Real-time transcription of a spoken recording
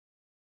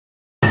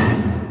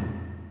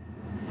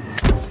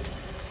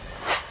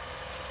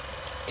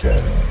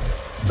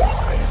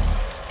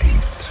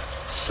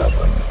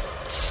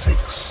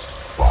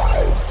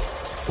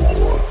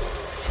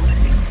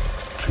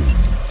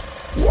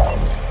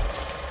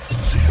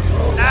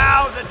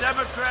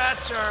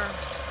Democrats are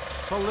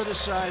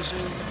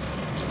politicizing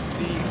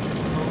the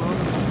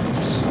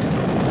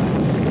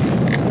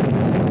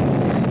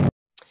coronavirus.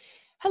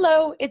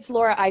 Hello, it's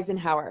Laura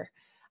Eisenhower.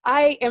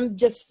 I am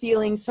just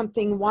feeling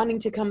something wanting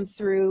to come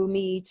through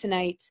me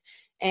tonight,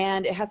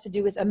 and it has to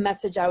do with a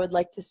message I would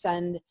like to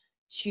send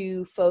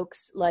to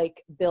folks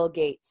like Bill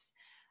Gates.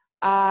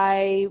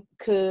 I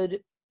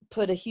could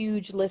put a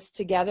huge list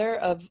together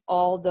of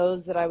all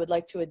those that I would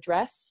like to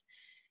address,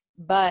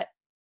 but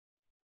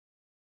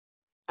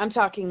I'm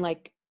talking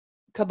like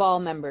cabal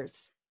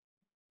members.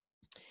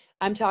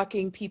 I'm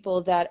talking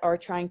people that are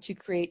trying to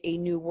create a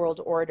new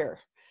world order.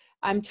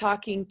 I'm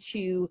talking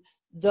to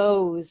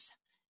those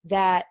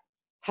that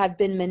have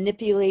been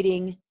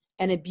manipulating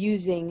and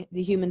abusing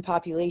the human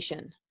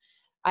population.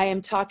 I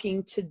am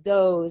talking to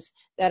those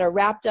that are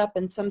wrapped up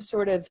in some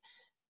sort of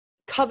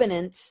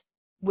covenant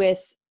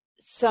with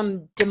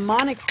some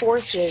demonic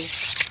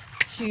forces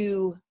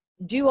to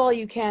do all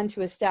you can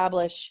to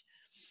establish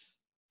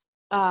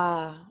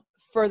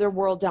further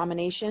world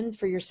domination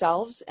for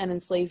yourselves and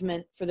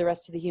enslavement for the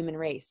rest of the human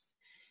race.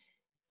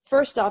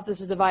 First off,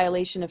 this is a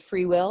violation of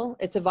free will.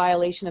 It's a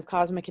violation of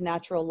cosmic and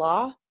natural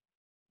law.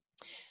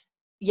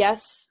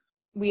 Yes,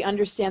 we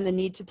understand the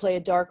need to play a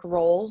dark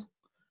role,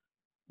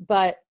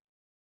 but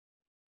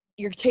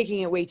you're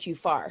taking it way too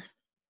far.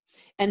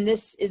 And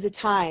this is a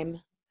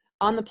time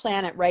on the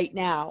planet right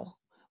now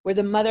where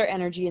the mother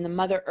energy and the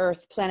mother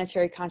earth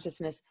planetary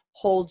consciousness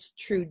holds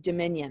true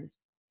dominion.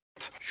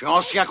 Je suis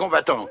ancien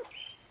combattant,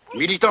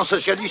 militant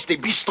socialiste et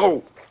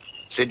bistrot.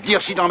 C'est de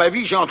dire si dans ma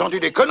vie j'ai entendu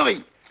des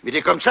conneries. Mais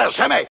des comme ça,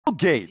 jamais. Bill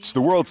Gates, the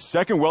world's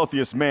second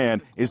wealthiest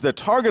man, is the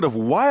target of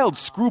wild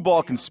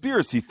screwball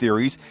conspiracy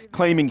theories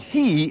claiming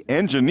he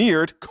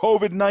engineered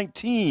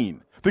COVID-19.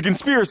 The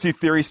conspiracy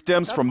theory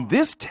stems from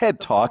this TED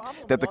Talk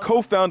that the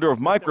co-founder of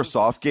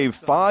Microsoft gave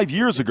 5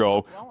 years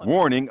ago,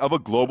 warning of a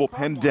global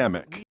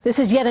pandemic. This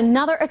is yet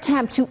another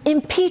attempt to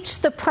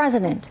impeach the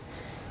president.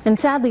 And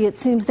sadly, it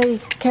seems they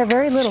care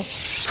very little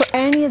for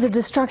any of the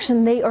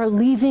destruction they are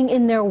leaving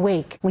in their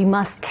wake. We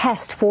must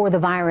test for the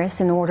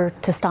virus in order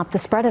to stop the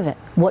spread of it.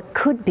 What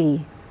could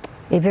be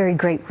a very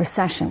great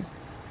recession.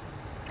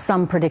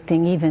 Some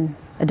predicting even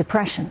a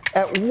depression.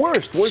 At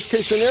worst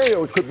case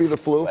scenario, it could be the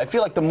flu. I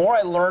feel like the more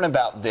I learn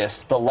about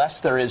this, the less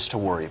there is to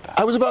worry about.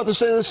 I was about to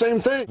say the same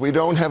thing. We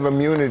don't have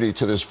immunity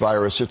to this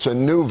virus. It's a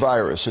new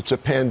virus. It's a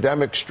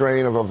pandemic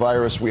strain of a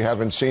virus we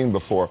haven't seen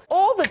before.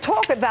 All the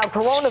talk about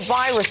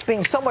coronavirus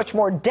being so much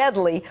more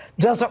deadly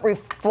doesn't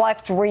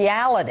reflect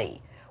reality.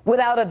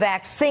 Without a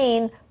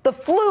vaccine, the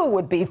flu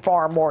would be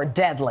far more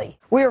deadly.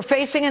 We are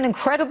facing an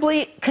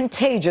incredibly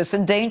contagious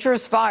and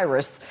dangerous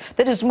virus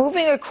that is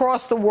moving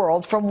across the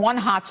world from one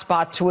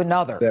hotspot to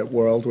another. That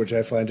world, which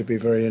I find to be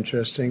very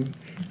interesting.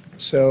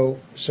 So,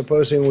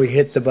 supposing we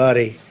hit the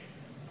body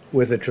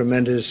with a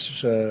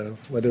tremendous,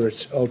 whether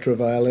it's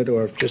ultraviolet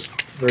or just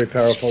very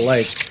powerful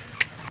light,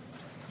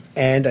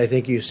 and I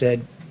think you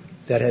said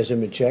that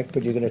hasn't been checked,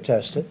 but you're going to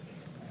test it.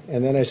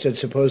 And then I said,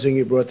 supposing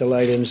you brought the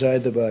light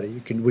inside the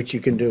body, which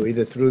you can do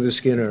either through the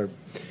skin or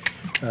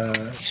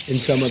in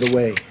some other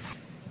way.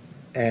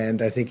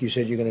 And I think you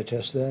said you're going to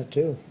test that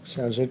too.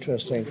 Sounds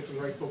interesting.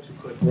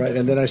 Right,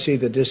 and then I see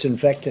the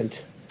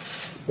disinfectant,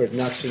 where it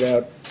knocks it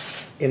out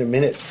in a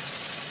minute,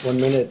 1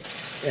 minute.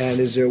 And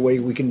is there a way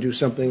we can do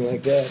something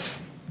like that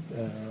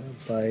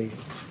by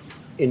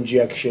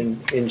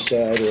injection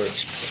inside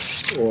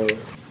or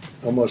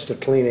almost a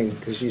cleaning?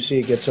 Because you see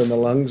it gets on the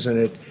lungs and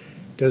it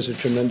does a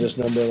tremendous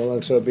number of the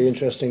lungs. So it'd be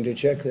interesting to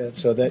check that.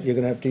 So that you're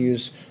going to have to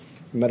use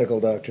medical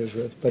doctors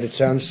with. But it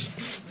sounds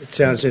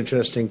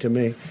interesting to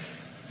me.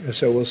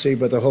 So we'll see.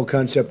 But the whole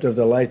concept of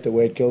the light, the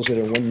way it kills it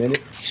in 1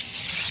 minute,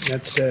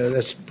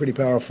 that's pretty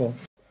powerful.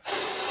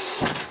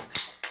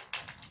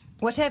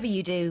 Whatever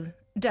you do,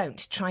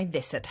 don't try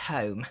this at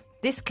home.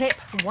 This clip,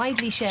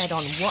 widely shared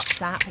on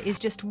WhatsApp, is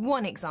just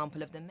one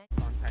example of the many.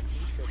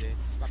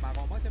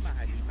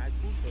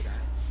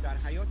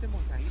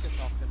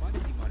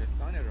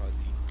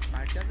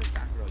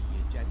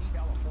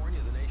 California,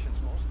 the nation's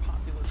most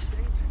populous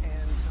state,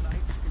 and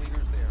tonight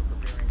leaders there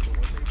preparing for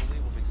what they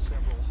believe will be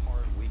several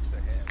hard weeks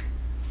ahead.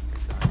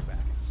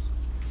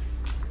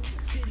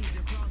 Cities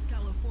across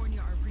California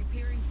are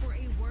preparing for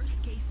a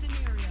worst-case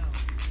scenario.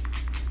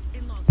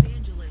 In Los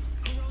Angeles,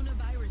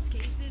 coronavirus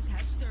cases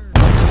have surged.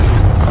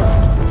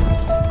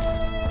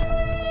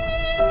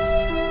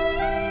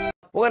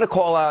 We're going to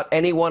call out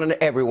anyone and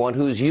everyone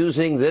who's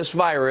using this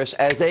virus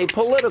as a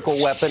political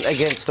weapon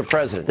against the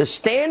president. The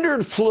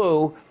standard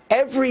flu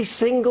every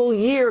single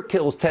year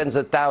kills tens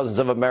of thousands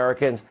of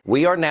Americans.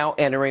 We are now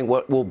entering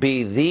what will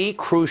be the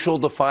crucial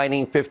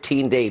defining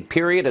 15-day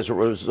period as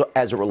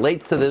it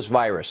relates to this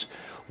virus,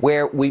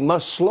 where we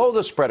must slow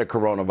the spread of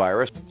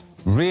coronavirus.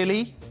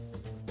 Really?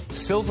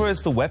 Silver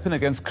is the weapon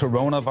against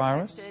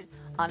coronavirus?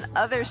 On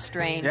other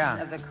strains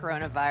of the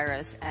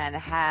coronavirus and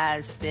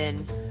has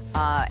been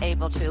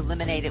able to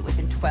eliminate it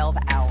within 12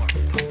 hours.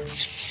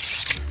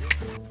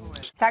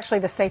 It's actually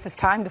the safest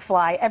time to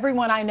fly.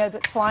 Everyone I know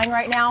that's flying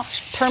right now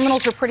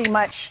terminals are pretty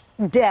much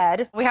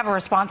dead. We have a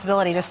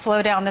responsibility to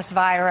slow down this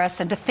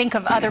virus and to think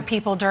of other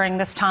people during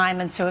this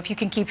time. And so if you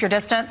can keep your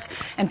distance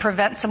and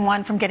prevent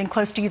someone from getting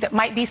close to you that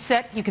might be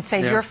sick, you could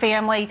save your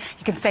family,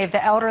 you can save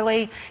the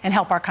elderly, and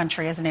help our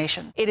country as a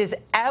nation. It is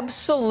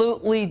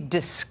absolutely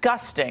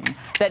disgusting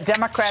that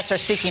Democrats are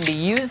seeking to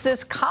use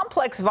this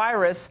complex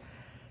virus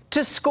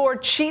to score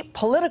cheap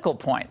political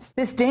points.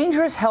 This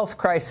dangerous health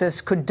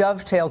crisis could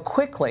dovetail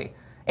quickly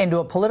into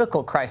a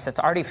political crisis,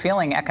 already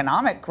feeling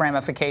economic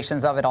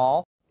ramifications of it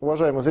all.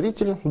 Уважаемые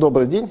зрители,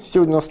 добрый день.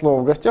 Сегодня у нас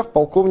снова в гостях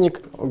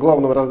полковник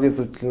Главного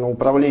разведывательного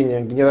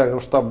управления Генерального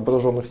штаба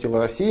Вооруженных сил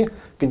России,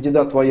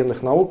 кандидат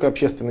военных наук и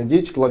общественный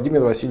деятель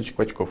Владимир Васильевич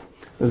Пачков.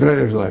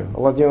 Здравия желаю.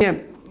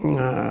 Владимир...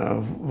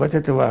 Вот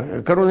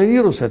этого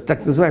коронавируса,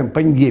 так называемой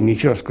пандемии,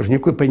 еще раз скажу,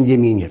 никакой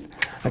пандемии нет.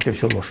 Это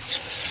все ложь.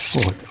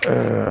 Вот.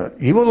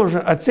 Его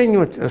нужно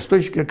оценивать с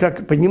точки,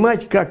 как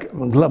понимать, как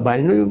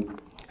глобальную,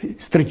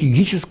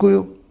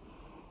 стратегическую,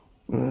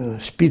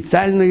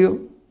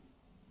 специальную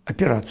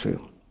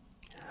операцию.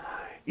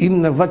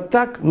 Именно вот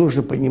так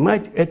нужно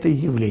понимать это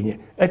явление.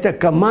 Это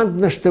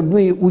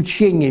командно-штабные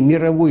учения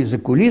мировой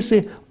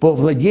закулисы по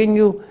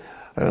владению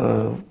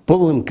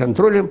полным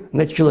контролем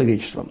над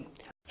человечеством.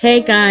 Hey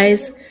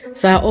guys,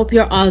 so I hope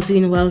you're all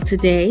doing well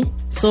today.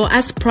 So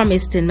as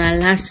promised in my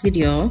last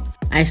video,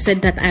 I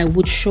said that I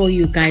would show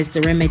you guys the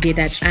remedy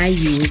that I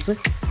use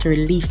to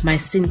relieve my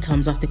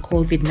symptoms of the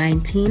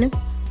COVID-19.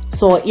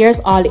 So here's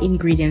all the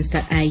ingredients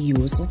that I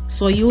use.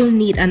 So you'll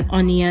need an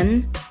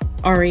onion,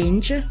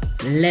 orange,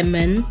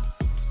 lemon,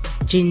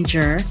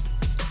 ginger,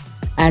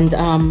 and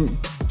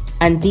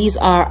these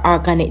are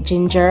organic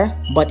ginger,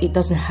 but it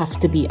doesn't have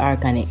to be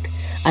organic,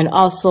 and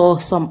also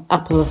some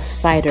apple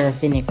cider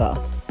vinegar.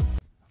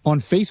 On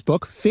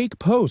Facebook, fake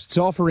posts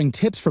offering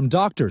tips from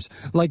doctors,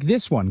 like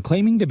this one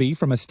claiming to be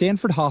from a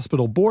Stanford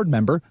Hospital board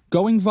member,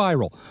 going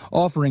viral,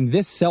 offering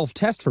this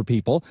self-test for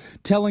people,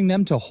 telling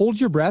them to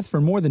hold your breath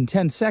for more than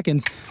 10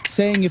 seconds,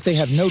 saying if they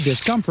have no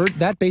discomfort,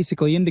 that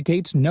basically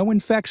indicates no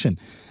infection.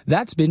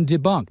 That's been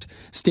debunked.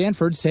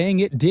 Stanford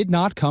saying it did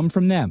not come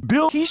from them.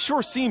 Bill, he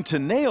sure seemed to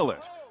nail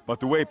it. But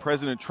the way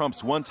President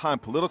Trump's one-time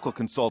political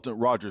consultant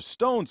Roger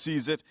Stone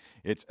sees it,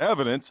 it's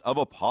evidence of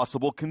a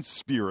possible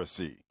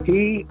conspiracy.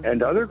 He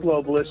and other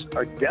globalists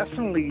are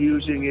definitely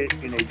using it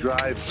in a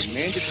drive for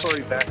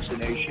mandatory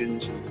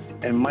vaccinations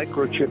and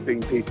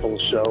microchipping people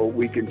so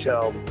we can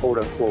tell,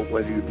 quote-unquote,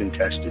 whether you've been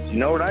tested. You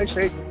know what I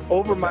say?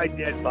 Over my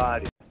dead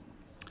body.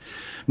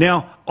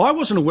 Now, I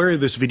wasn't aware of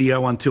this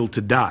video until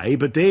today,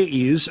 but there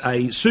is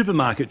a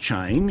supermarket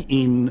chain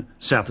in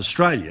South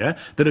Australia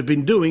that have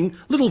been doing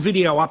little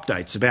video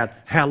updates about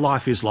how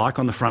life is like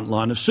on the front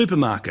line of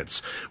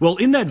supermarkets. Well,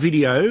 in that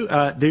video,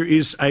 there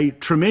is a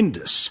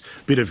tremendous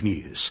bit of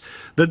news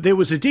that there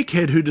was a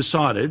dickhead who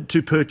decided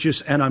to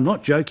purchase, and I'm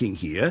not joking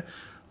here,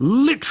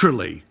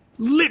 literally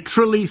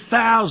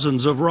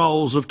thousands of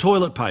rolls of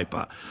toilet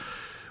paper.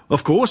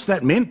 Of course,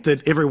 that meant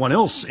that everyone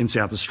else in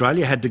South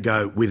Australia had to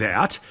go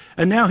without,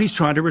 and now he's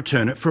trying to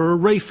return it for a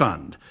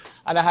refund.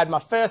 And I had my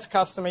first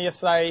customer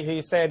yesterday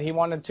who said he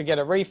wanted to get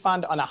a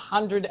refund on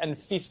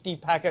 150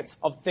 packets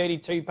of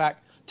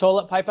 32-pack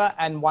toilet paper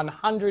and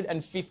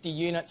 150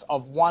 units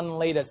of 1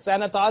 litre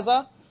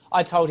sanitizer.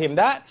 I told him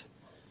that.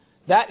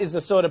 That is the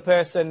sort of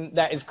person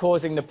that is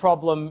causing the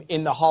problem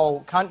in the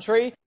whole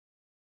country.